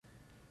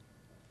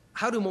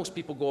How do most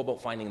people go about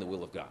finding the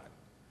will of God?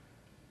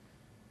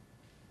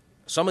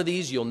 Some of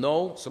these you'll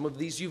know, some of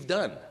these you've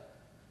done.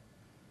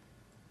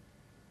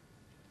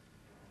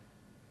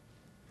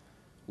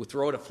 We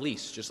throw out a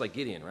fleece, just like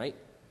Gideon, right?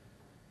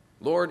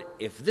 Lord,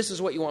 if this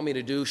is what you want me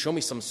to do, show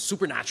me some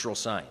supernatural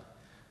sign.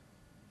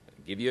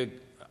 I'll give you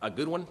a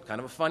good one, kind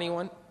of a funny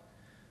one,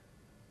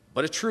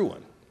 but a true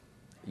one.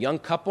 Young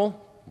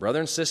couple, brother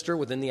and sister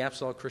within the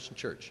Apostolic Christian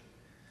Church.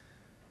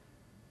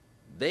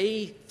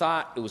 They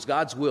thought it was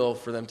God's will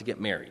for them to get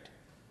married.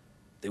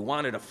 They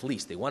wanted a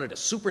fleece. They wanted a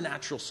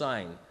supernatural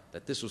sign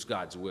that this was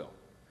God's will.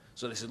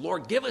 So they said,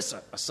 Lord, give us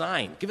a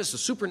sign. Give us a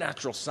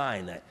supernatural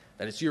sign that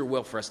it's your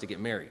will for us to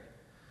get married.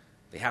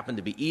 They happened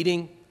to be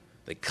eating.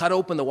 They cut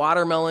open the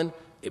watermelon.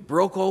 It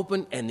broke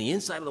open, and the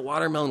inside of the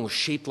watermelon was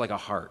shaped like a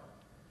heart.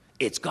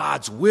 It's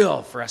God's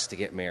will for us to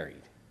get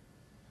married.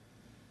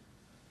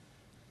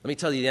 Let me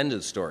tell you the end of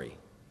the story.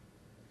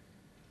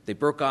 They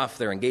broke off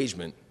their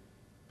engagement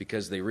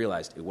because they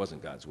realized it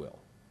wasn't God's will.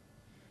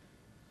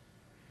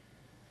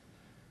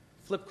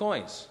 Flip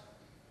coins.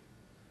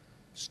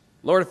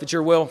 Lord, if it's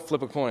your will,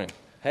 flip a coin.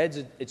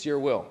 Heads, it's your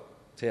will.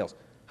 Tails.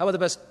 How about the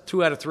best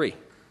 2 out of 3?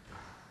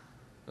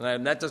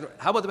 And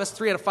how about the best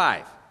 3 out of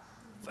 5?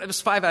 It was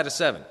 5 out of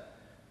 7.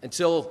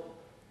 Until,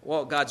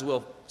 God's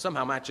will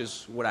somehow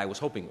matches what I was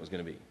hoping it was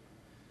going to be.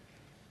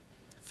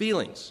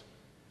 Feelings.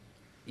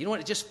 You know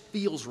what? It just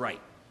feels right.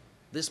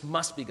 This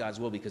must be God's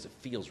will because it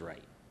feels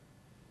right.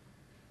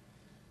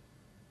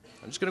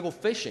 I'm just going to go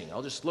fishing.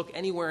 I'll just look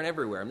anywhere and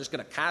everywhere. I'm just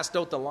going to cast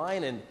out the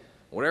line, and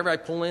whatever I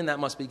pull in, that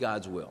must be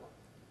God's will.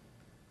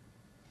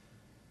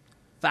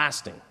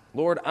 Fasting.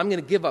 Lord, I'm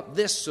going to give up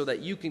this so that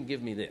you can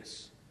give me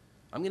this.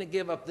 I'm going to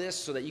give up this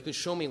so that you can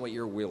show me what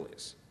your will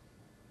is.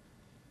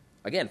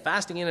 Again,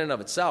 fasting in and of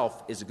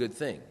itself is a good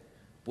thing.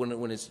 But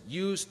when it's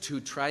used to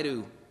try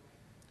to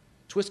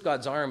twist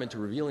God's arm into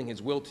revealing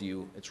his will to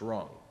you, it's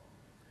wrong.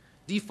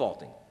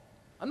 Defaulting.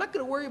 I'm not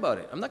going to worry about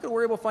it. I'm not going to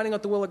worry about finding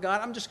out the will of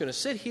God. I'm just going to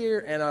sit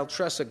here and I'll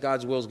trust that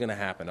God's will is going to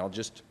happen.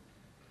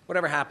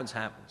 Whatever happens,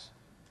 happens.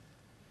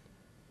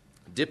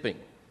 Dipping.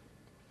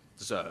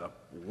 It's a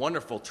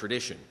wonderful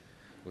tradition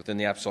within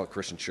the Apostolic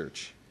Christian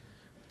Church.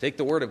 Take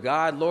the word of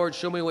God, Lord,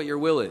 show me what your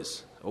will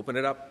is. Open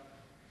it up.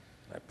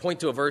 I point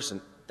to a verse, and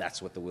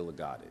that's what the will of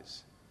God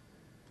is.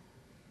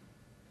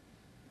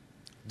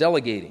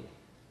 Delegating.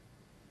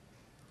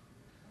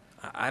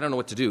 I don't know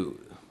what to do.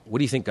 What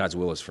do you think God's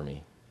will is for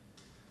me?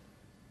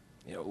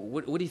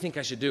 What do you think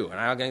I should do? And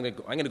I'm going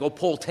to go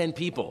poll 10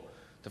 people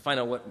to find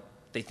out what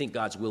they think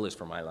God's will is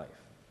for my life.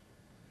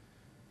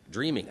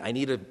 Dreaming. I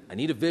need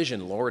a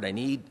vision, Lord. I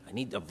need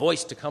a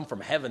voice to come from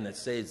heaven that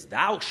says,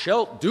 thou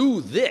shalt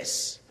do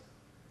this.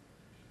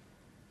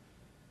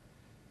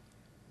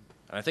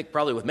 And I think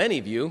probably with many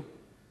of you,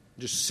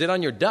 just sit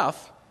on your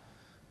duff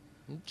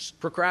and just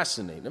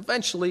procrastinate. And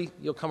eventually,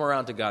 you'll come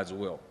around to God's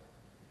will.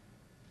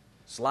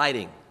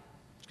 Sliding.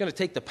 It's going to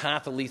take the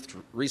path of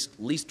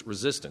least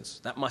resistance.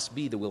 That must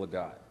be the will of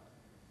God.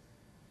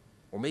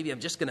 Or maybe I'm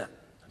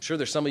sure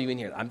there's some of you in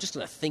here, I'm just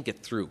going to think it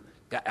through.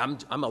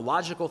 I'm a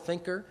logical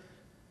thinker.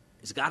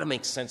 It's got to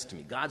make sense to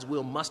me. God's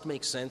will must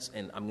make sense,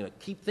 and I'm going to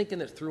keep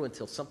thinking it through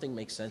until something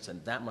makes sense,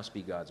 and that must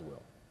be God's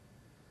will.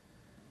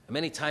 And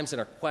many times in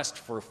our quest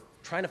for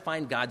trying to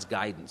find God's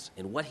guidance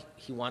in what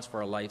he wants for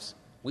our lives,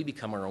 we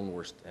become our own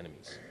worst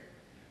enemies.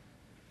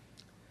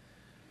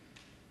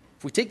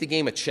 If we take the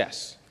game of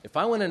chess, if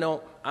I want to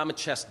know, I'm a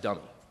chess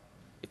dummy.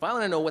 If I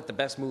want to know what the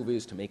best move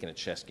is to make in a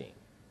chess game,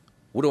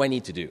 what do I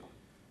need to do?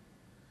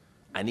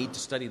 I need to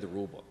study the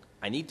rule book.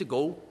 I need to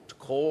go to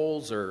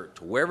Kohl's or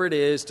to wherever it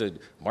is, to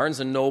Barnes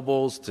 &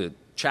 Nobles, to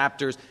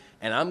Chapters,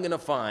 and I'm going to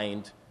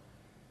find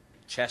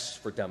Chess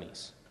for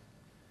Dummies.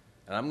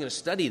 And I'm going to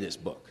study this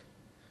book.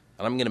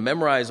 And I'm going to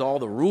memorize all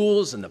the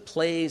rules and the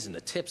plays and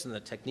the tips and the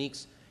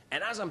techniques.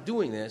 And as I'm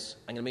doing this,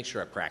 I'm going to make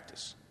sure I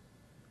practice.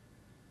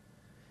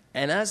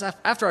 And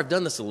after I've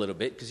done this a little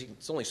bit, because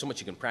it's only so much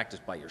you can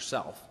practice by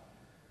yourself,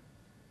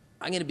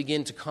 I'm going to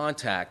begin to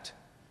contact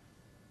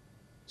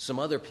some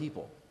other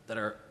people that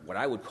are what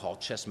I would call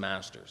chess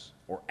masters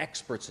or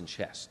experts in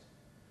chess.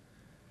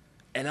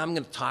 And I'm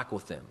going to talk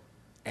with them.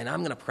 And I'm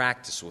going to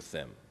practice with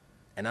them.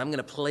 And I'm going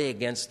to play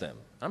against them.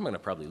 I'm going to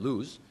probably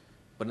lose,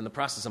 but in the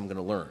process I'm going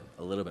to learn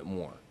a little bit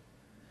more.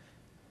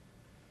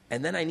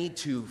 And then I need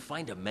to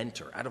find a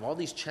mentor. Out of all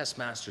these chess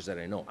masters that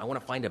I know, I want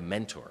to find a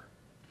mentor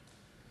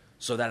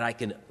so that I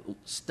can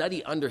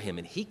study under him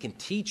and he can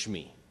teach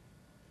me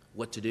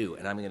what to do.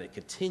 And I'm going to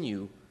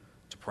continue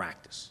to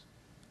practice.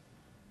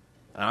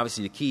 And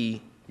obviously the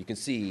key, you can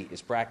see,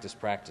 is practice,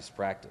 practice,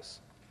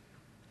 practice.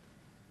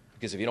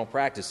 Because if you don't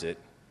practice it,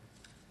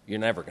 you're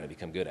never going to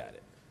become good at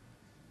it.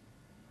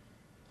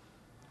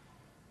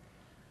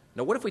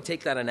 Now, what if we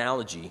take that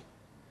analogy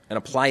and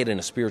apply it in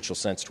a spiritual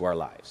sense to our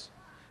lives?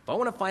 If I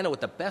want to find out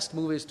what the best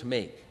move is to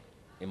make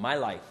in my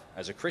life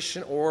as a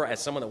Christian or as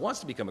someone that wants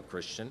to become a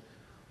Christian,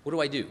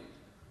 what do?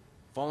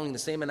 Following the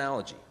same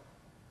analogy,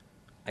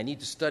 I need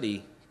to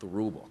study the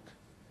rule book.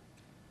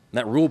 And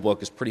that rule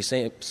book is pretty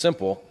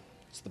simple.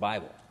 It's the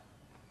Bible.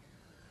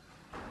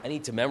 I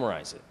need to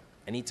memorize it.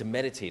 I need to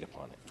meditate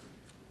upon it.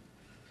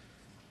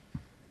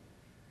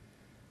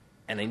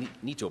 And I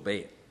need to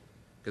obey it.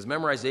 Because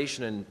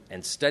memorization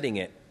and studying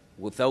it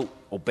without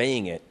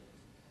obeying it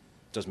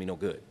does me no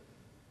good.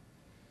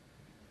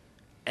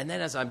 And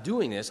then as I'm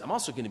doing this, I'm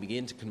also going to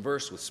begin to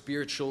converse with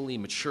spiritually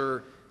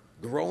mature,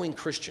 growing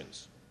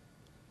Christians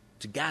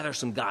to gather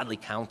some godly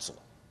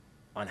counsel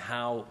on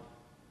how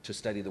to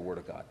study the Word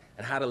of God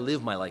and how to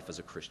live my life as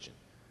a Christian.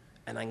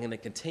 And I'm going to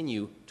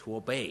continue to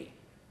obey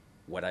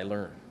what I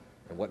learn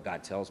and what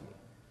God tells me.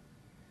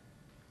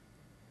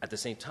 At the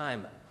same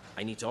time,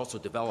 I need to also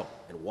develop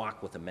and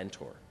walk with a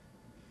mentor,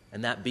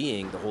 and that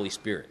being the Holy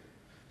Spirit.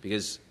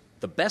 Because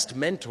the best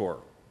mentor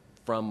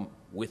from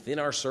within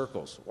our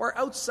circles or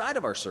outside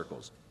of our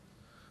circles,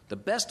 the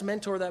best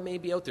mentor that may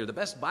be out there, the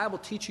best Bible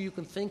teacher you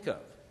can think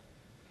of,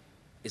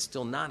 is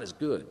still not as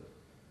good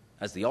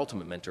as the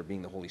ultimate mentor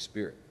being the Holy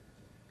Spirit.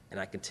 And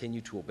I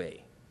continue to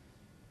obey.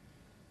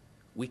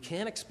 We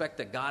can't expect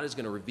that God is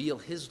going to reveal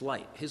His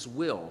light, His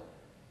will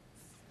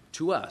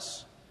to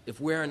us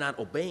if we're not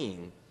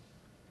obeying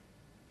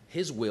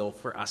His will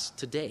for us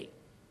today.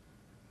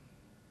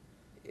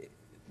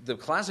 The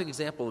classic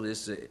example of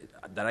this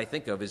that I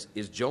think of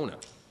is Jonah.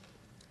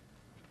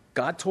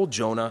 God told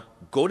Jonah,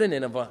 go to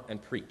Nineveh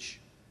and preach.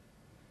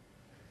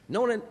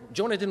 Jonah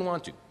didn't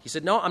want to. He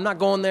said, no, I'm not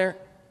going there.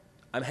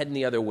 I'm heading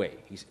the other way.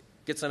 He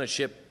gets on a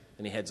ship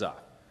and he heads off.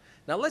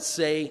 Now let's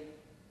say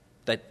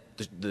that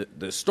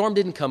the storm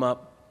didn't come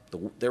up,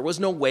 there was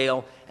no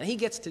whale, and he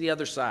gets to the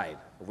other side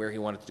of where he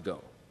wanted to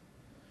go.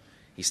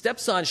 He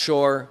steps on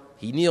shore,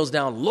 he kneels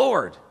down,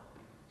 Lord,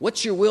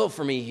 what's your will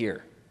for me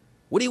here?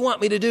 What do you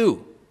want me to do?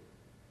 Do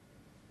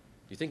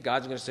you think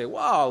God's going to say,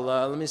 well,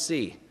 let me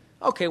see.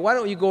 Okay, why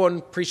don't you go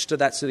and preach to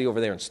that city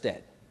over there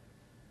instead?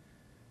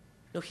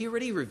 No, He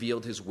already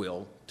revealed His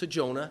will to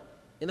Jonah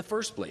in the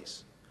first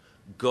place.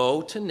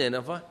 Go to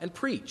Nineveh and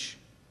preach.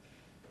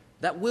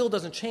 That will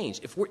doesn't change.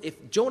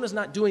 If Jonah's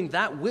not doing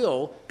that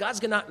will,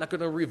 God's not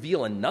going to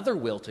reveal another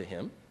will to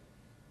him.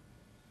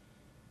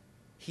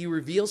 He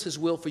reveals His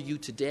will for you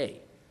today.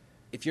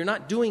 If you're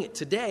not doing it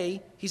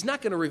today, He's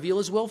not going to reveal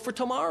His will for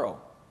tomorrow.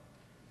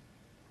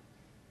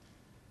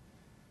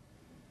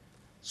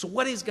 So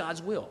what is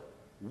God's will?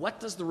 What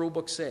does the rule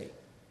book say?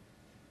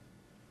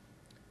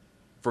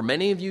 For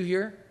many of you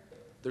here,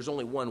 there's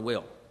only one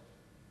will.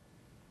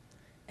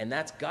 And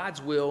that's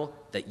God's will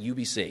that you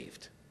be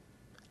saved.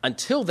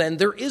 Until then,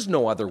 there is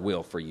no other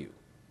will for you.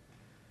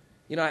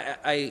 You know,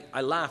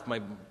 I laugh,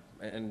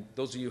 and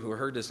those of you who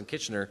heard this in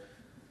Kitchener,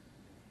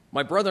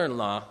 my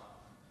brother-in-law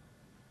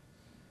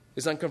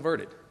is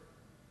unconverted.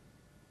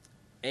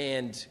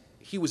 And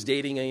he was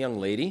dating a young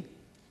lady,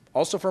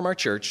 also from our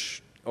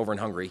church, over in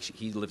Hungary.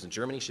 He lives in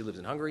Germany, she lives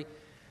in Hungary.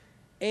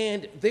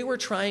 And they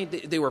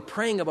were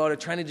praying about it,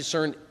 trying to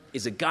discern,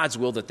 is it God's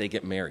will that they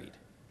get married?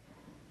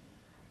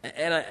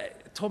 And I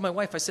told my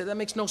wife, I said, that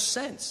makes no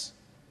sense.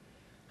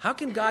 How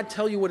can God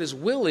tell you what His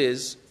will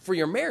is for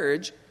your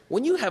marriage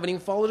when you haven't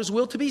even followed His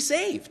will to be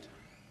saved?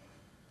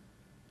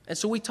 And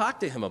so we talked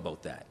to him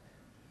about that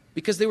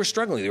because they were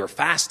struggling. They were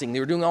fasting. They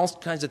were doing all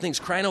kinds of things,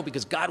 crying out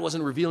because God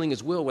wasn't revealing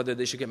His will, whether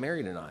they should get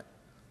married or not.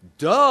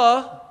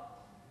 Duh!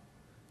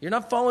 You're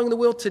not following the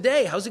will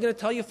today. How's He going to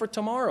tell you for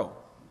tomorrow?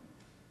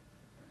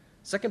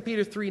 2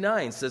 Peter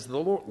 3:9 says, the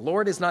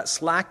Lord is not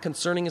slack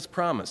concerning His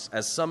promise,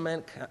 as some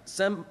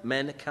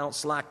men count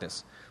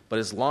slackness, but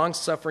is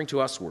long-suffering to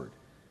usward.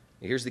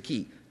 And here's the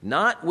key.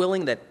 Not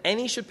willing that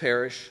any should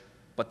perish,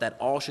 but that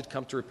all should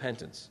come to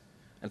repentance.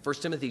 And 1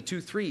 Timothy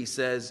 2:3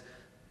 says,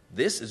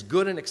 this is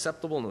good and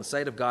acceptable in the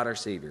sight of God our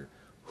Savior,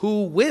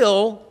 who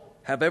will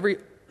have every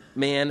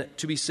man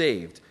to be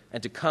saved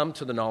and to come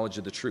to the knowledge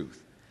of the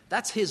truth.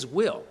 That's His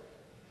will.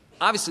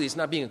 Obviously, it's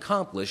not being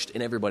accomplished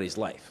in everybody's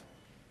life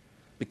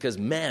because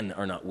men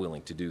are not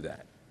willing to do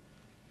that.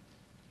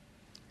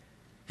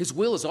 His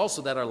will is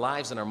also that our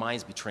lives and our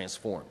minds be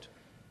transformed.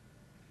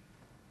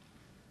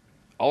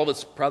 All of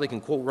us probably can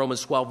quote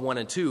Romans 12:1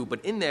 and 2,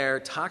 but in there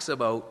it talks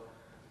about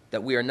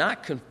that we are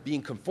not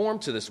being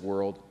conformed to this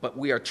world, but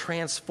we are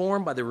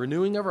transformed by the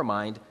renewing of our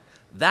mind,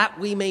 that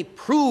we may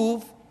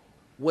prove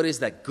what is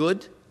that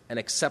good and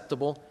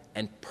acceptable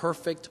and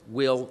perfect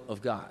will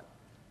of God.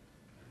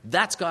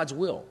 That's God's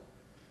will,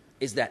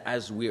 is that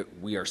as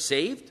we are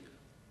saved,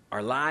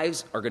 our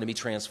lives are going to be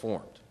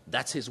transformed.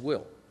 That's His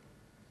will.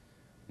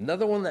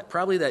 Another one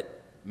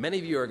that many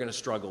of you are going to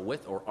struggle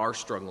with or are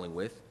struggling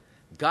with,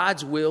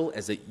 God's will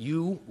is that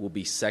you will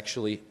be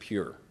sexually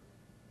pure.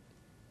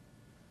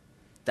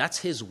 That's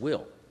His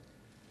will.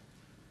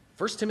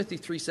 1 Timothy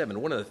 3:7,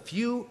 one of the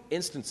few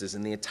instances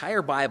in the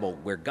entire Bible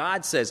where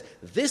God says,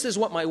 this is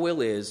what my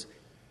will is,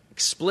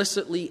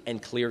 explicitly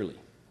and clearly.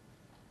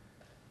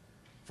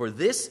 For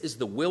this is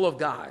the will of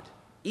God,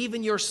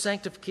 even your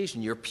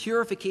sanctification, your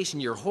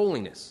purification, your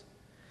holiness,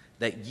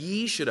 that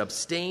ye should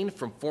abstain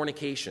from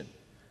fornication,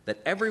 that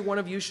every one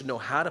of you should know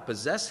how to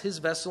possess his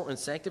vessel in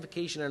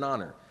sanctification and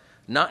honor,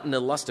 not in the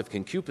lust of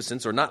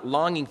concupiscence, or not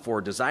longing for,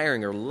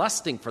 desiring, or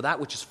lusting for that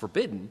which is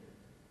forbidden.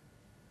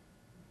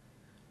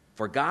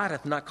 For God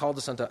hath not called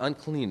us unto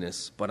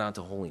uncleanness, but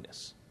unto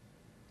holiness.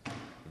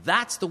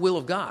 That's the will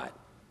of God.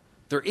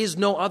 There is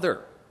no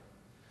other.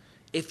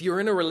 If you're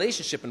in a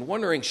relationship and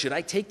wondering, should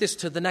I take this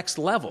to the next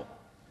level?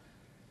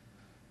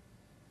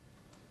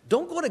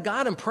 Don't go to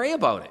God and pray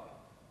about it.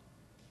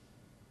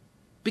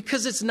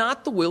 Because it's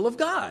not the will of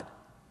God.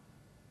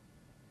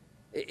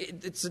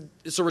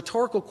 It's a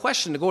rhetorical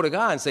question to go to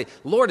God and say,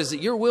 Lord, is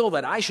it your will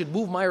that I should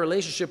move my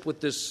relationship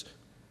with this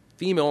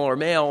female or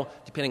male,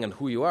 depending on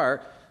who you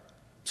are,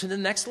 to the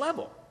next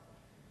level?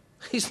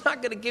 He's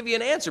not going to give you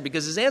an answer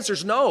because his answer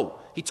is no.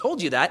 He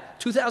told you that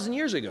 2,000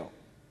 years ago.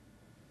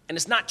 And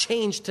it's not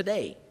changed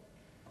today.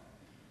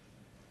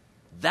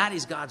 That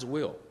is God's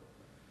will.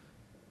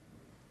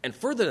 And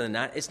further than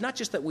that, it's not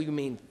just that we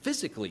remain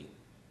physically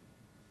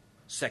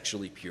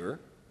sexually pure,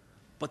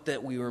 but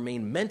that we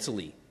remain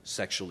mentally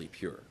sexually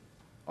pure.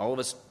 All of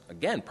us,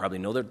 again, probably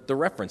know the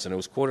reference, and it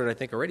was quoted, I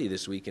think, already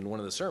this week in one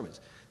of the sermons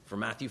from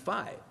Matthew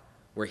 5,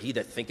 where he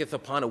that thinketh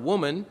upon a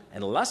woman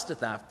and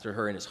lusteth after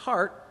her in his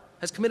heart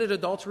has committed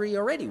adultery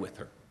already with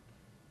her.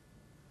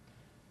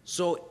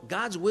 So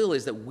God's will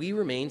is that we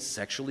remain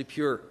sexually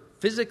pure,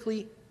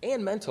 physically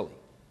and mentally.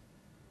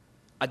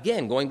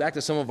 Again, going back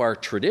to some of our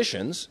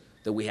traditions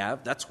that we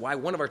have, that's why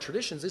one of our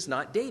traditions is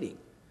not dating.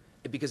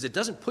 Because it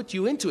doesn't put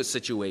you into a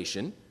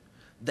situation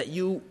that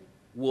you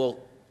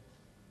will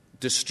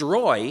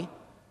destroy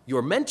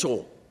your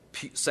mental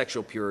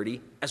sexual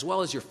purity as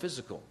well as your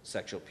physical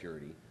sexual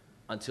purity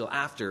until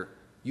after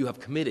you have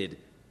committed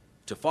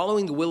to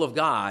following the will of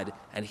God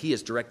and he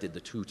has directed the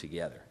two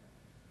together.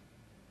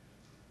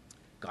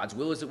 God's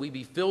will is that we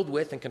be filled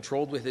with and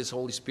controlled with his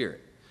Holy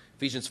Spirit.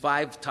 Ephesians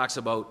 5 talks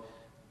about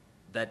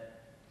that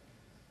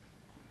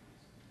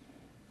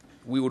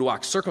we would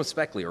walk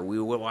circumspectly, or we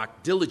would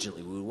walk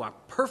diligently, we would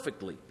walk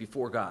perfectly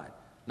before God,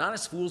 not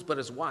as fools but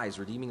as wise,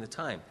 redeeming the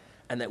time,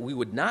 and that we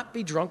would not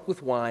be drunk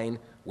with wine,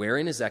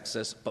 wherein is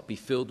excess, but be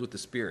filled with the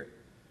Spirit.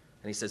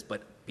 And he says,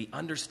 but be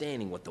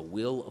understanding what the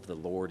will of the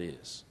Lord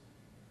is.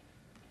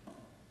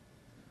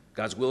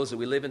 God's will is that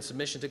we live in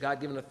submission to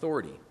God-given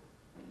authority.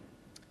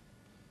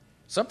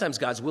 Sometimes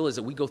God's will is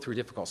that we go through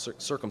difficult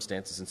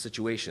circumstances and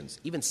situations,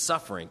 even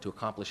suffering, to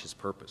accomplish his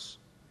purpose.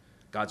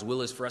 God's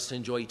will is for us to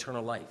enjoy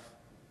eternal life.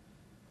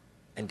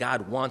 And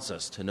God wants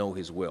us to know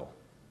his will.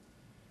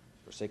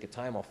 For sake of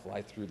time, I'll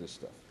fly through this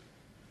stuff.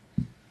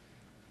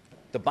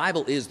 The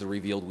Bible is the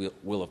revealed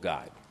will of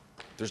God.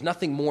 There's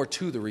nothing more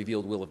to the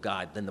revealed will of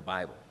God than the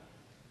Bible.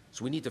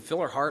 So we need to fill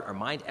our heart, our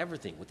mind,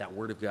 everything with that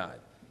word of God.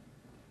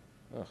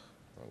 Oh,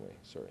 wrong way,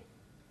 sorry.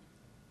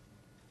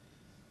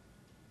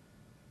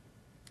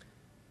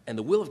 And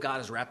the will of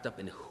God is wrapped up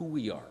in who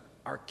we are,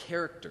 our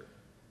character.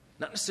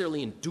 Not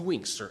necessarily in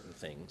doing certain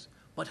things,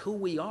 but who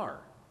we are.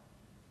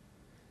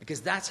 Because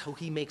that's how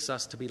he makes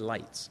us to be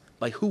lights,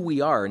 by who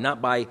we are,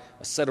 not by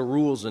a set of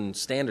rules and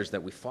standards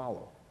that we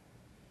follow.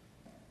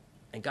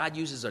 And God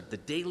uses the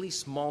daily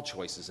small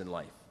choices in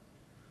life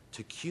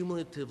to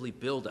cumulatively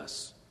build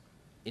us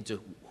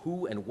into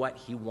who and what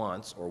he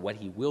wants or what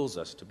he wills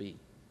us to be.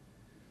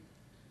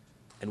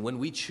 And when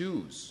we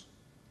choose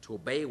to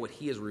obey what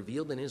he has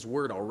revealed in his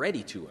word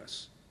already to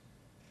us,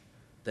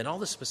 then all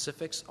the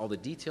specifics, all the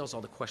details,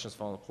 all the questions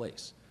fall in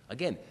place.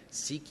 Again,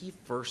 seek ye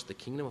first the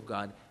kingdom of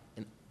God,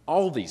 and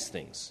all these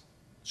things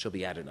shall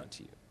be added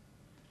unto you.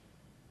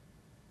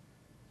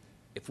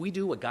 If we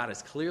do what God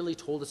has clearly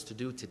told us to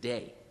do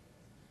today,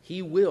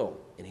 he will,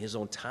 in his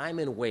own time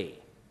and way,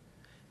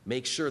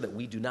 make sure that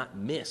we do not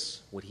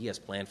miss what he has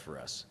planned for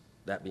us,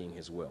 that being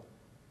his will.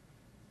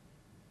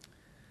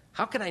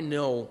 How can I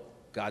know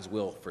God's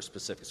will for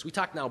specifics? We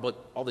talked now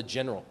about all the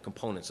general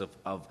components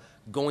of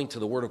going to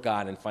the Word of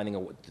God and finding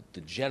out what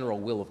the general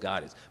will of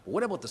God is. But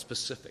what about the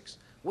specifics?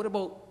 What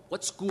about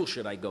what school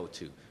should I go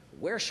to?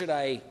 Where should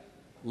I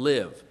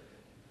live?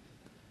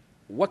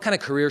 What kind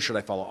of career should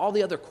I follow? All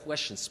the other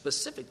questions,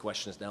 specific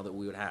questions now that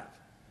we would have.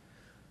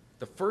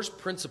 The first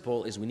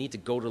principle is we need to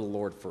go to the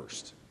Lord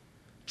first.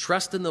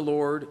 Trust in the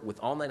Lord with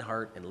all thine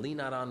heart and lean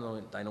not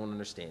on thine own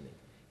understanding.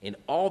 In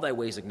all thy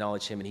ways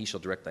acknowledge him, and he shall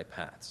direct thy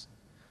paths.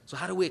 So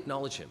how do we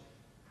acknowledge him?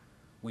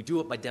 We do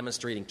it by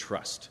demonstrating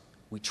trust.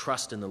 We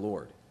trust in the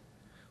Lord.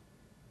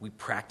 We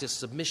practice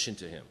submission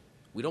to him.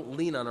 We don't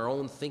lean on our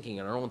own thinking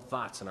and our own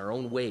thoughts and our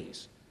own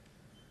ways.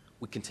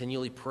 We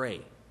continually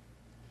pray,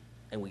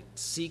 and we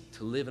seek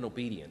to live in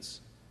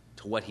obedience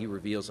to what he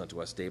reveals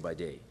unto us day by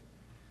day.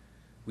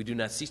 We do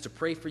not cease to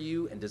pray for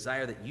you and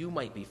desire that you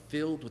might be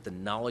filled with the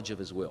knowledge of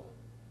his will.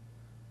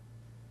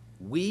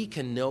 We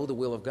can know the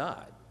will of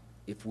God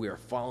if we are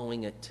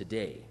following it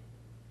today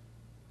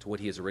to what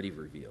he has already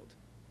revealed.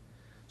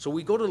 So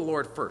we go to the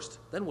Lord first.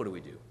 Then what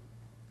do?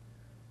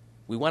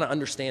 We want to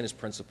understand his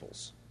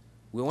principles.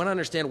 We want to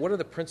understand what are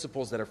the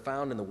principles that are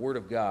found in the Word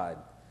of God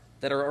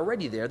that are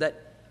already there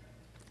that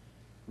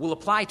will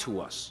apply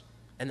to us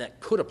and that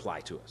could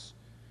apply to us.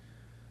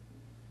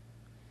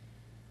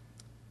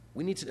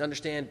 We need to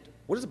understand,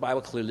 what does the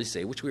Bible clearly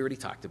say, which we already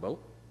talked about,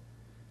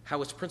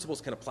 how its principles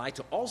can apply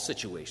to all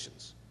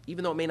situations.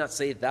 Even though it may not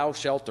say thou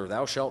shalt or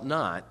thou shalt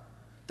not,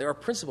 there are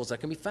principles that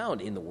can be found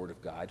in the Word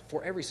of God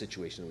for every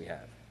situation we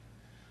have.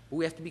 But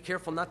we have to be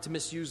careful not to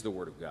misuse the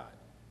Word of God.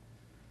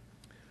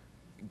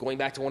 Going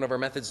back to one of our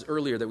methods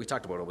earlier that we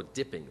talked about with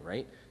dipping,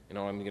 right? I'm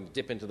going to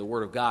dip into the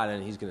Word of God,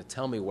 and He's going to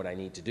tell me what I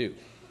need to do.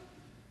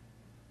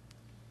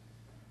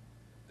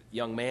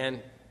 Young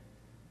man,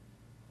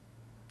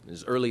 in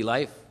his early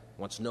life,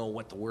 wants to know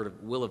what the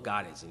will of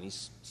God is, and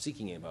he's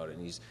seeking about it,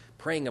 and he's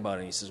praying about it,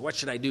 and he says, what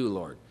should I do,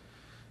 Lord?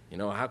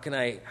 How can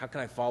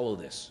I follow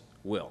this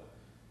will?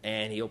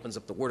 And he opens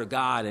up the Word of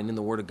God, and in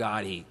the Word of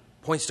God, he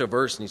points to a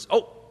verse, and he's,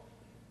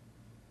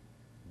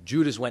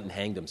 Judas went and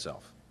hanged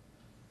himself.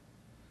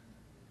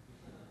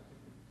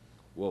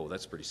 Whoa,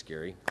 that's pretty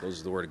scary.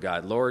 Those are the Word of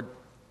God. Lord,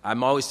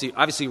 I'm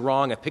obviously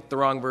wrong. I picked the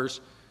wrong verse.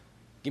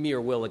 Give me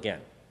your will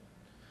again.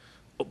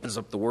 Opens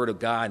up the Word of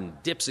God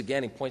and dips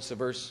again. He points to the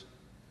verse.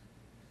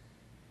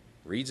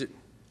 Reads it.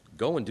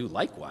 Go and do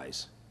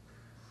likewise.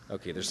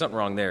 Okay, there's something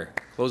wrong there.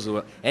 Close the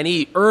will. And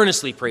he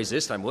earnestly prays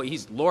this time.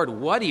 Lord,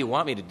 what do you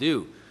want me to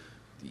do?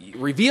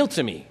 Reveal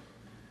to me.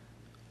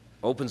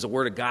 Opens the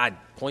Word of God.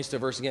 Points to the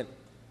verse again.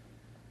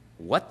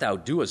 What thou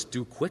doest,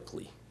 do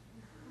quickly.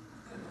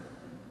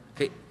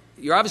 Okay,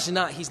 he's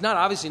not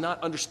obviously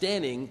not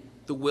understanding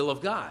the will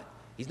of God.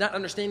 He's not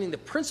understanding the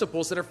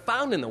principles that are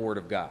found in the Word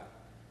of God.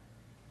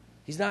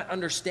 He's not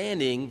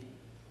understanding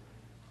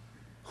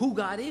who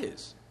God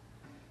is.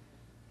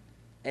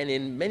 And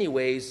in many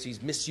ways,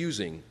 he's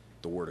misusing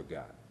the Word of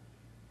God.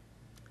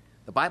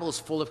 The Bible is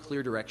full of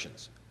clear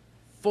directions,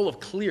 full of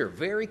clear,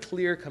 very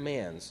clear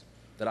commands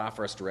that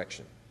offer us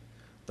direction.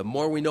 The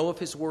more we know of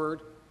His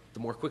Word,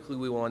 the more quickly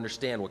we will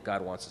understand what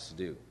God wants us to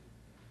do.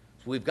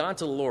 So we've gone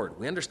to the Lord.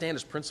 We understand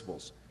His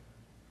principles.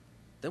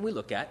 Then we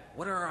look at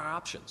what are our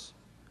options.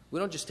 We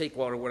don't just take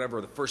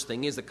whatever the first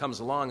thing is that comes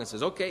along and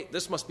says, okay,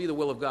 this must be the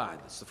will of God.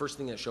 It's the first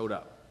thing that showed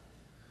up.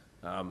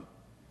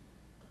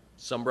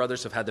 Some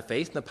brothers have had the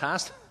faith in the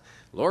past.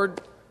 Lord,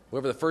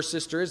 whoever the first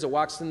sister is that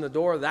walks in the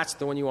door, that's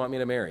the one you want me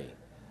to marry.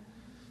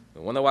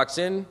 The one that walks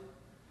in,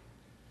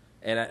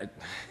 and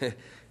I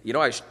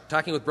was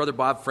talking with Brother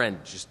Bob Friend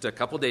just a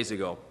couple days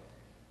ago,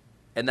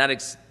 and that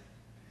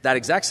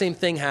exact same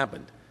thing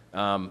happened,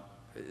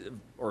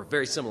 or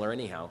very similar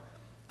anyhow,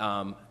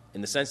 in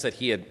the sense that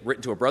he had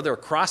written to a brother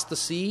across the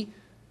sea,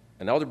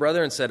 an elder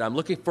brother, and said, I'm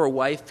looking for a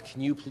wife.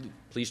 Can you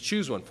please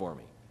choose one for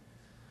me?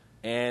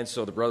 And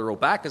so the brother wrote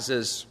back and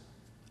says,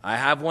 I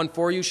have one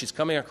for you. She's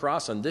coming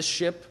across on this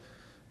ship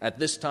at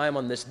this time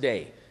on this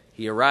day.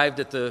 He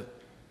arrived at the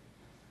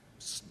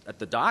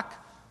dock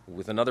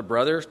with another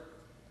brother.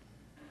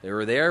 They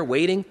were there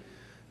waiting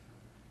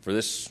for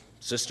this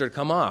sister to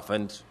come off,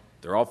 and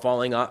they're all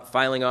filing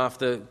off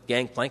the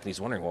gangplank, and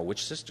he's wondering, well,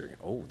 which sister?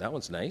 Oh, that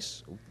one's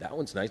nice. Oh, that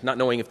one's nice. Not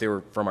knowing if they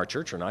were from our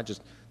church or not,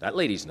 just that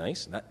lady's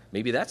nice.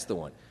 Maybe that's the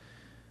one.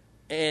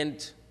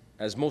 And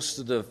as most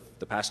of the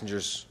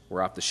passengers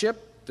were off the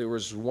ship, there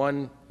was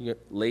one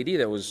lady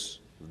that was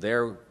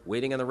there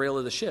waiting on the rail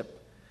of the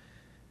ship.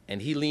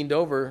 And he leaned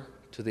over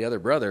to the other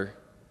brother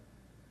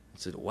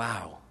and said,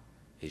 wow,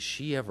 is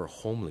she ever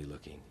homely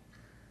looking?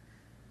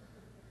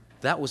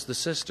 That was the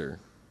sister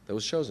that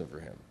was chosen for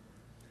him.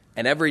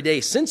 And every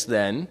day since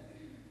then,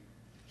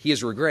 he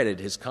has regretted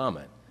his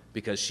comment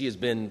because she has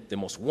been the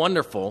most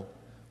wonderful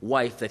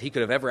wife that he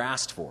could have ever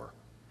asked for,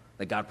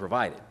 that God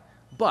provided.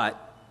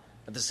 But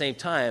at the same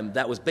time,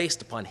 that was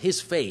based upon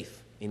his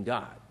faith in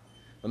God.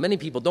 But many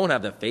people don't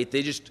have that faith.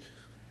 They just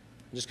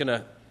going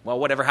to, well,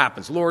 whatever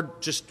happens.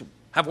 Lord, just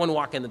have one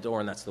walk in the door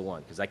and that's the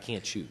one because I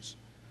can't choose.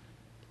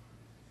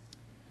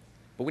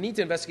 But we need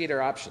to investigate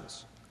our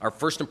options. Our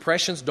first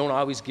impressions don't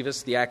always give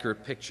us the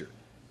accurate picture.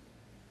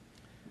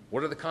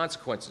 What are the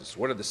consequences?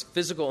 What are the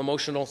physical,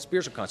 emotional,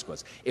 spiritual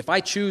consequences? If I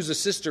choose a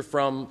sister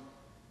from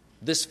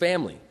this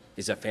family,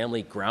 is that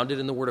family grounded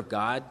in the Word of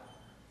God?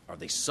 Are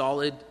they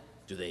solid?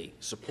 Do they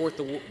support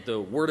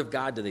the Word of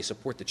God? Do they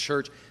support the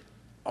church?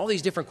 All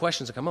these different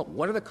questions that come up.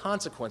 What are the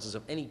consequences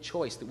of any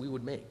choice that we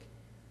would make?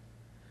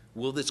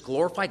 Will this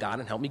glorify God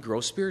and help me grow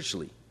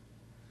spiritually?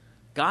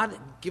 God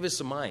give us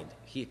a mind.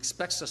 He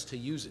expects us to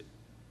use it.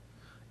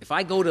 If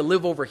I go to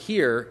live over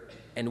here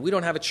and we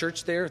don't have a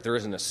church there, there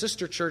isn't a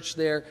sister church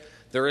there,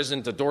 there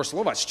isn't a Doris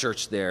Lovat's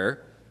church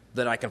there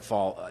that I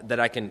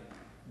can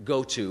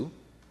go to,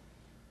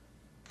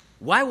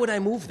 why would I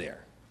move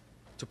there?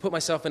 To put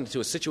myself into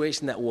a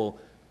situation that will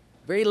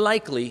very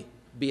likely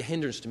be a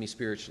hindrance to me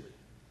spiritually.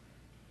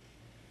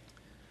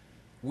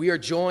 We are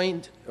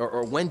joined,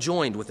 or when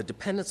joined with a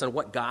dependence on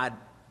what God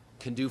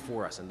can do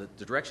for us and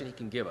the direction He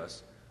can give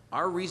us,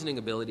 our reasoning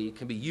ability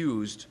can be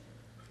used,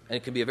 and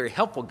it can be a very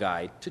helpful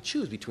guide to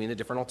choose between the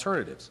different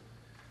alternatives.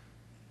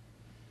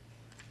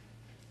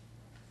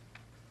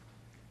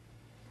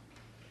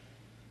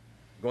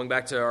 Going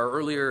back to our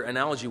earlier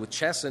analogy with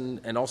chess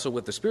and also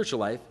with the spiritual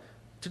life,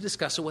 to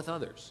discuss it with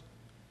others,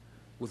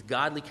 with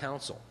godly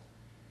counsel.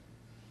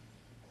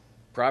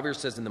 Proverbs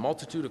says, in the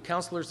multitude of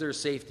counselors there is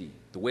safety.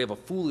 The way of a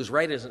fool is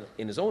right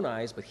in his own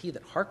eyes, but he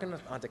that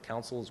hearkeneth unto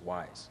counsel is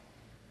wise.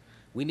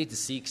 We need to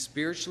seek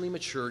spiritually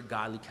mature,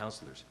 godly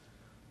counselors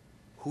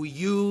who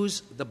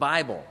use the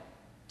Bible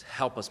to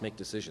help us make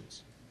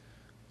decisions.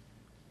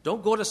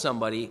 Don't go to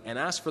somebody and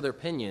ask for their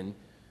opinion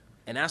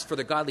and ask for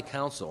their godly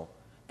counsel,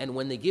 and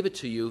when they give it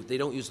to you, they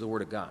don't use the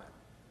Word of God.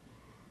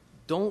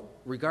 don't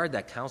regard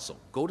that counsel.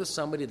 Go to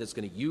somebody that's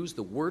going to use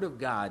the Word of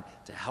God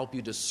to help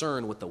you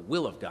discern what the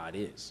will of God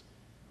is.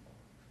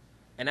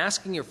 And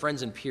asking your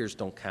friends and peers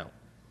don't count.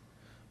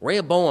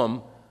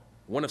 Rehoboam,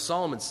 one of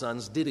Solomon's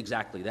sons, did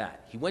exactly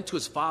that. He went to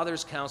his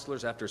father's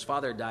counselors after his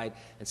father had died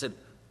and said,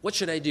 what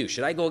should I do?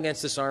 Should I go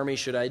against this army?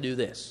 Should I do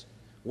this?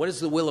 What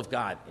is the will of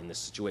God in this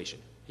situation?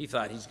 He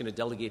thought he's going to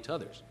delegate to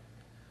others.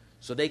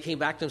 So they came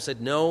back to him and said,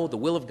 no, the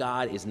will of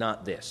God is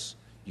not this.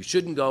 You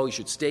shouldn't go. You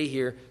should stay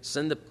here.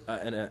 Send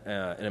an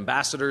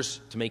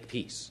ambassadors to make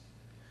peace.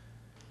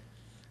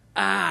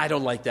 I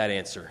don't like that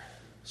answer.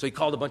 So he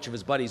called a bunch of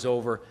his buddies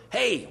over.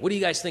 Hey, what do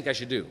you guys think I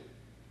should do?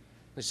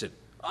 They said,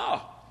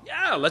 oh,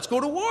 yeah, let's go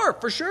to war.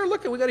 For sure.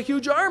 Look, we got a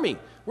huge army.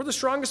 We're the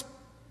strongest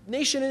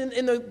nation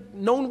in the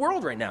known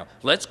world right now.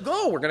 Let's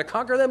go. We're going to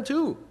conquer them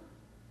too.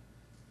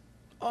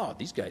 Oh,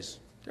 these guys,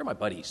 they're my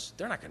buddies.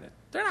 They're not going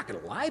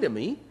to lie to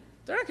me.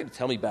 They're not going to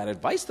tell me bad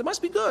advice. They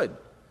must be good.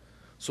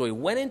 So he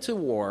went into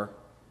war,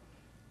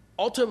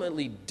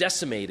 ultimately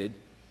decimated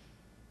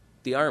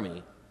the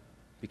army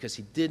because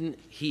he didn't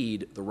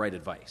heed the right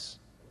advice.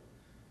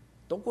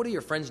 Don't go to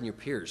your friends and your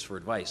peers for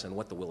advice on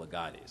what the will of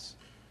God is.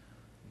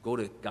 Go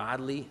to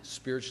godly,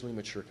 spiritually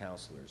mature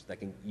counselors that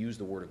can use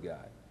the Word of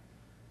God.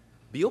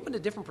 Be open to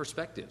different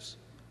perspectives.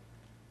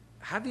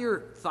 Have your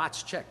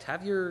thoughts checked.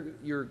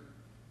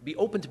 Be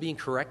open to being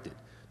corrected.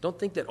 Don't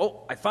think that,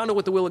 I found out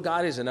what the will of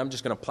God is and I'm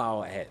just going to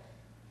plow ahead.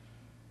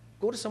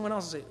 Go to someone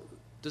else and say,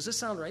 does this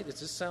sound right? Does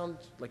this sound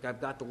like I've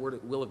got the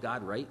will of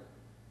God right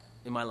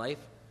in my life?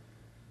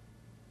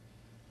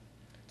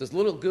 Does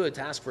little good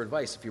to ask for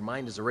advice if your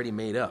mind is already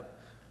made up.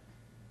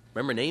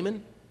 Remember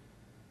Naaman?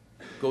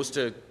 Goes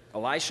to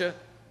Elisha,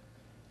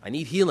 I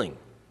need healing.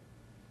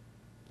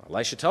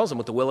 Elisha tells him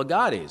what the will of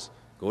God is.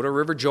 Go to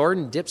River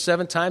Jordan, dip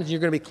 7 times, and you're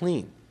going to be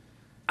clean.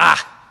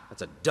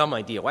 That's a dumb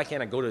idea. Why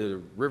can't I go to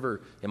the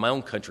river in my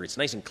own country? It's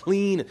nice and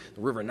clean,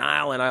 the River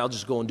Nile, and I'll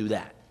just go and do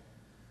that.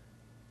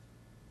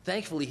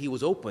 Thankfully, he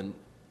was open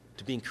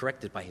to being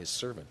corrected by his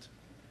servant.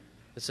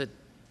 That said,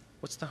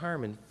 what's the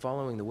harm in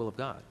following the will of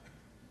God?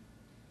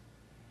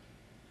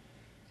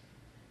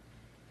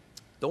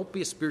 Don't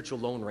be a spiritual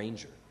lone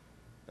ranger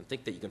and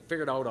think that you can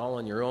figure it out all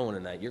on your own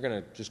and that you're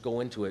going to just go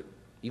into it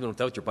even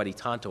without your buddy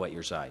Tonto at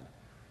your side.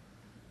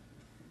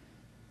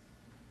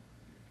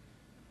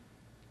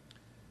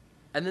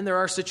 And then there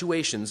are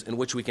situations in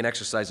which we can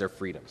exercise our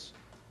freedoms.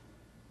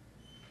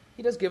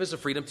 He does give us a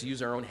freedom to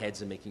use our own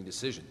heads in making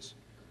decisions.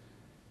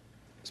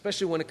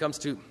 Especially when it comes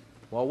to,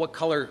 what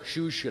color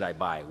shoes should I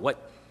buy?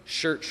 What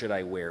shirt should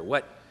I wear?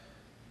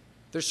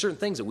 There's certain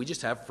things that we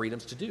just have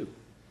freedoms to do.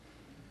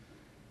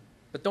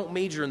 But don't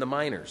major in the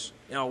minors.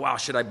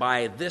 Should I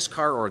buy this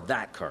car or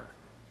that car?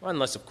 Well,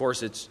 unless, of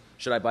course, it's,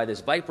 should I buy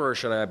this Viper or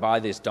should I buy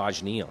this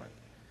Dodge Neon?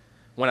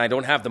 When I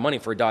don't have the money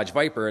for a Dodge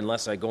Viper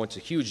unless I go into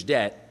huge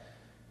debt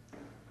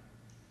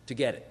to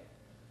get it.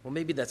 Well,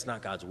 maybe that's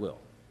not God's will.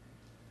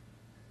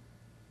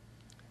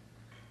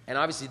 And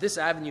obviously, this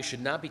avenue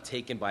should not be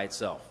taken by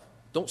itself.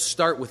 Don't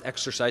start with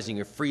exercising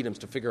your freedoms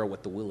to figure out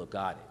what the will of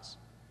God is.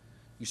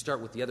 You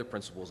start with the other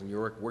principles and you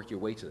work your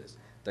way to this.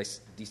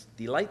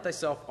 Delight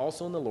thyself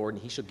also in the Lord,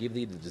 and he shall give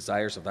thee the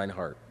desires of thine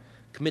heart.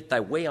 Commit thy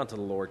way unto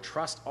the Lord.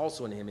 Trust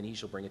also in him, and he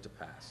shall bring it to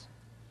pass.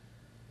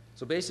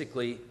 So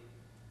basically,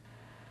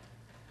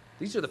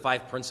 these are the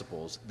 5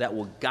 principles that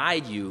will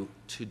guide you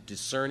to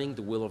discerning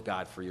the will of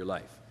God for your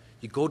life.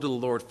 You go to the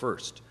Lord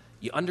first.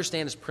 You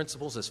understand his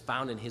principles as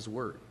found in his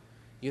word.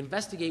 You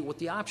investigate what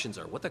the options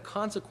are, what the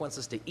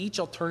consequences to each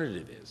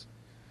alternative is.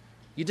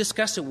 You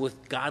discuss it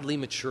with godly,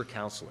 mature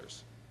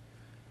counselors.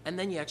 And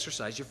then you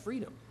exercise your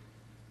freedom.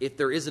 If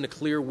there isn't a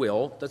clear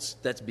will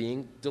that's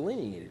being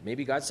delineated.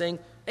 Maybe God's saying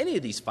any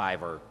of these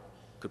 5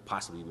 could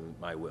possibly be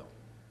my will.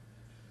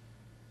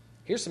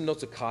 Here's some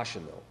notes of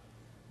caution, though.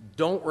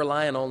 Don't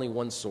rely on only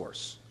one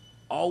source.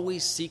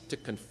 Always seek to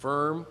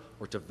confirm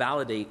or to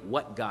validate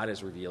what God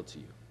has revealed to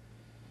you.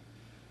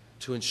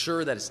 To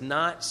ensure that it's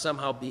not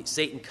somehow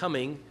Satan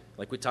coming,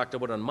 like we talked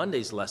about on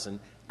Monday's lesson,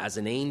 as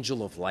an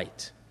angel of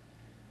light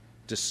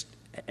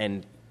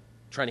and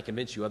trying to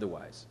convince you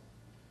otherwise.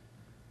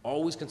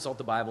 Always consult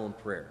the Bible in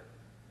prayer.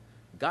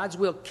 God's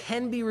will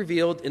can be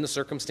revealed in the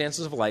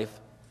circumstances of life.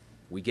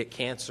 We get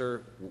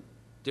cancer,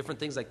 different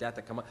things like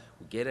that come up.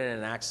 We get in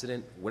an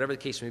accident, whatever the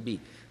case may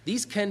be.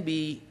 These can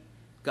be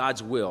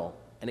God's will,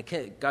 and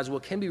God's will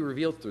can be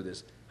revealed through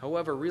this.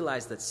 However,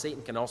 realize that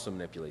Satan can also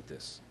manipulate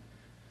this.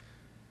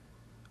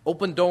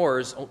 Open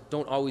doors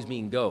don't always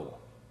mean go.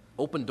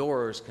 Open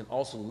doors can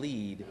also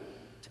lead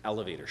to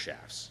elevator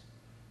shafts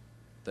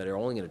that are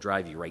only going to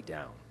drive you right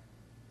down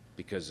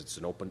because it's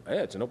an open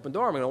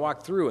door. I'm going to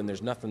walk through and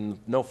there's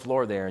no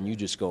floor there, and you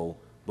just go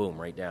boom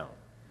right down.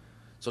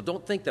 So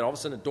don't think that all of a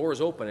sudden the door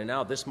is open and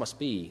now this must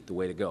be the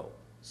way to go.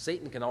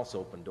 Satan can also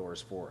open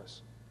doors for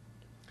us.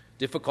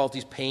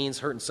 Difficulties, pains,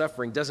 hurt, and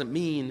suffering doesn't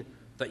mean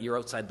that you're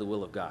outside the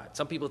will of God.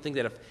 Some people think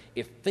that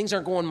if things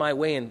aren't going my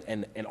way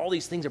and all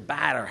these things are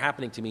bad are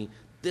happening to me,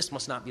 this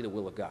must not be the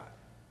will of God.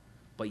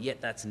 But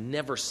yet that's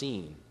never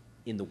seen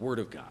in the Word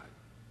of God.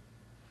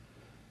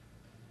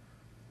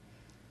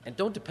 And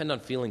don't depend on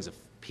feelings of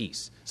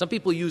peace. Some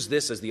people use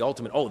this as the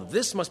ultimate, oh,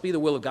 this must be the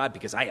will of God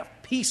because I have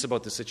peace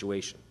about the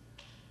situation.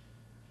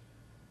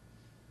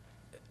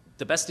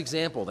 The best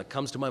example that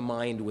comes to my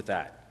mind with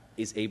that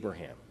is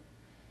Abraham.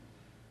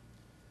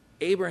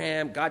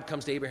 God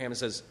comes to Abraham and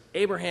says,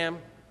 Abraham,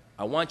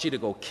 I want you to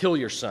go kill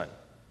your son.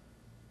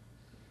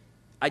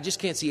 I just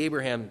can't see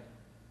Abraham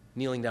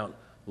kneeling down.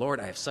 Lord,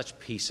 I have such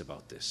peace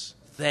about this.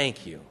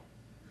 Thank you.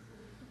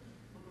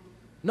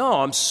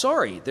 No, I'm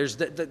sorry.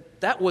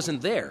 That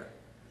wasn't there.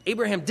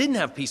 Abraham didn't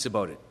have peace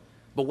about it.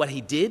 But what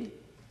he did,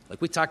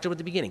 like we talked about at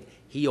the beginning,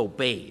 he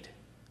obeyed.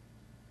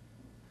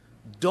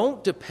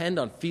 Don't depend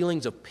on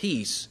feelings of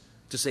peace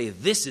to say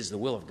this is the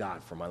will of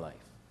God for my life.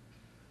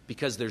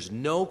 Because there's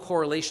no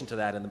correlation to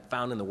that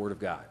found in the Word of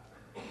God.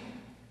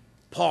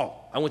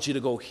 Paul, I want you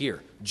to go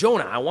here.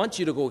 Jonah, I want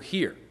you to go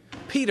here.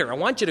 Peter, I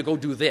want you to go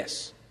do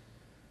this.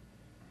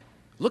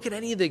 Look at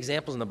any of the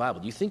examples in the Bible.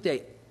 Do you think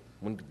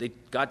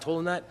God told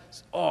them that?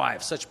 Oh, I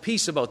have such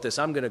peace about this.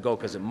 I'm going to go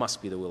because it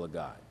must be the will of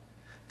God.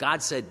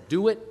 God said,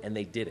 do it, and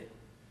they did it.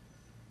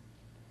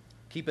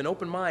 Keep an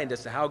open mind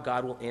as to how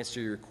God will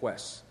answer your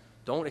requests.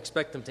 Don't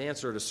expect them to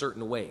answer it a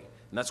certain way.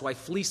 And that's why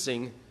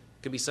fleecing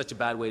can be such a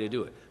bad way to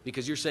do it.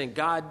 Because you're saying,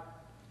 God,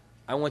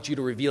 I want you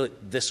to reveal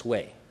it this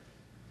way.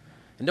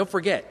 And don't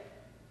forget,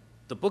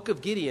 the book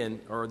of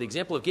Gideon, or the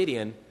example of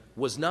Gideon,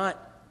 was not,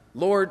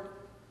 Lord,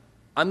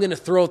 I'm going to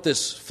throw out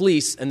this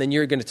fleece, and then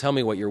you're going to tell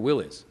me what your will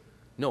is.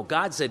 No,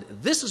 God said,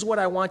 this is what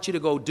I want you to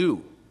go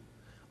do.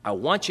 I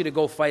want you to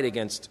go fight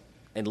against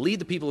and lead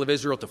the people of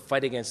Israel to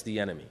fight against the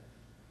enemy.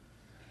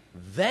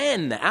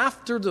 Then,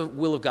 after the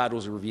will of God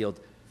was revealed,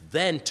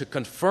 then to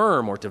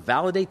confirm or to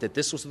validate that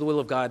this was the will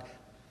of God,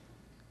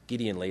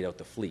 Gideon laid out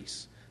the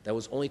fleece. That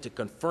was only to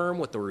confirm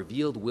what the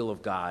revealed will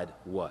of God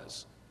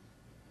was.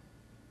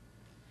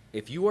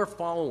 If you are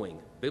following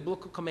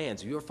biblical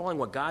commands, if you are following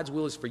what God's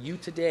will is for you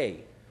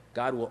today,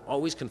 God will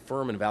always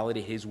confirm and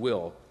validate his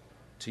will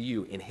to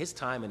you in his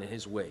time and in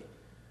his way.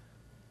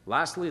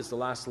 Lastly, it's the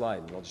last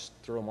slide, and I'll just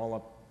throw them all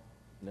up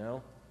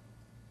now.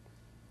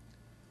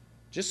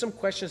 Just some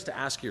questions to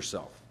ask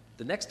yourself.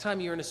 The next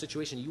time you're in a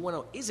situation you want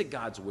to know, is it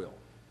God's will?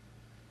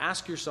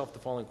 Ask yourself the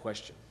following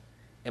question.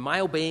 Am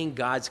I obeying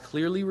God's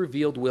clearly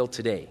revealed will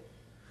today?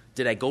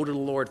 Did I go to the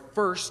Lord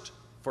first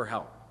for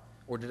help?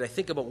 Or did I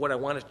think about what I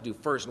wanted to do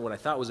first and what I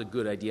thought was a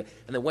good idea,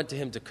 and then went to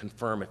him to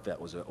confirm if that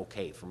was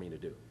okay for me to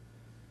do?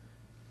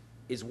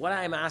 Is what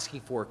I'm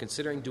asking for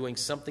considering doing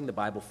something the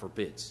Bible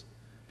forbids?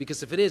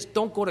 Because if it is,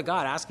 don't go to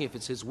God asking if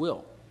it's his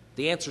will.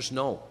 The answer is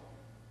no.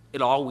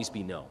 It'll always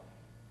be no.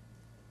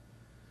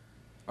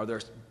 Are there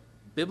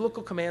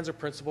biblical commands or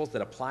principles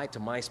that apply to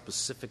my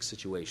specific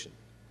situation?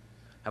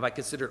 Have I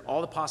considered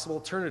all the possible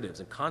alternatives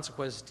and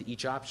consequences to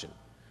each option?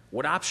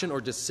 What option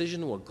or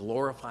decision will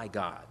glorify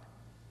God?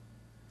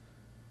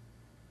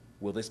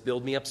 Will this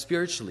build me up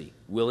spiritually?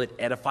 Will it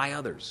edify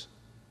others?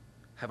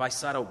 Have I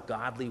sought out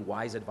godly,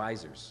 wise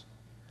advisors?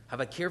 Have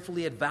I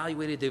carefully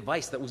evaluated the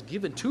advice that was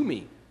given to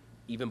me,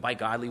 even by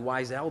godly,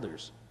 wise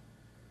elders?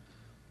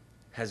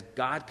 Has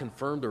God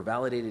confirmed or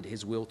validated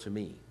his will to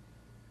me?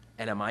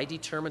 And am I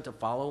determined to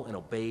follow and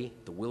obey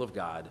the will of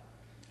God,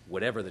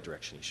 whatever the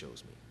direction he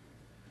shows me?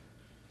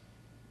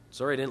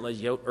 Sorry I didn't let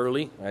you out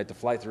early. I had to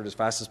fly through it as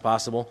fast as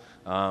possible.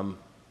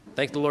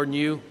 Thank the Lord and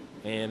you,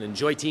 and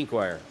enjoy Teen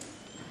Choir.